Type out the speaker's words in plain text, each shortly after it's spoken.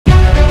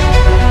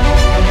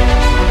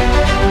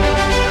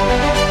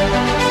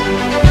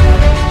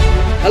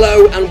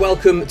Hello and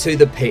welcome to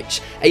The Pitch,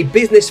 a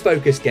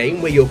business-focused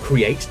game where you'll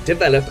create,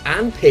 develop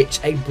and pitch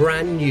a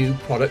brand new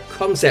product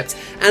concept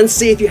and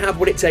see if you have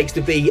what it takes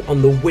to be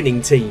on the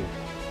winning team.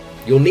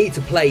 You'll need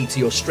to play to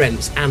your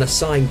strengths and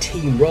assign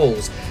team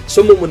roles.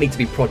 Someone will need to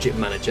be project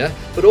manager,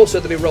 but also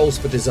there'll be roles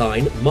for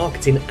design,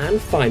 marketing and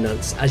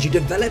finance as you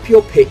develop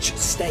your pitch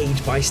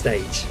stage by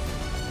stage.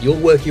 You'll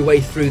work your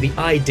way through the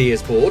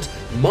ideas board,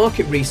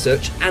 market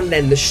research and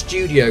then the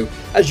studio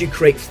as you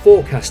create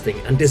forecasting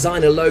and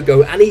design a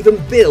logo and even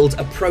build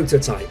a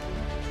prototype.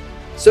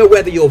 So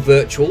whether you're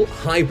virtual,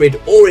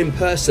 hybrid or in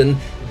person,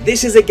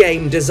 this is a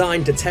game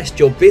designed to test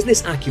your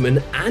business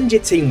acumen and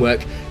your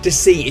teamwork to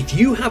see if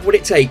you have what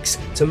it takes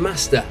to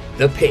master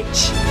the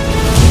pitch.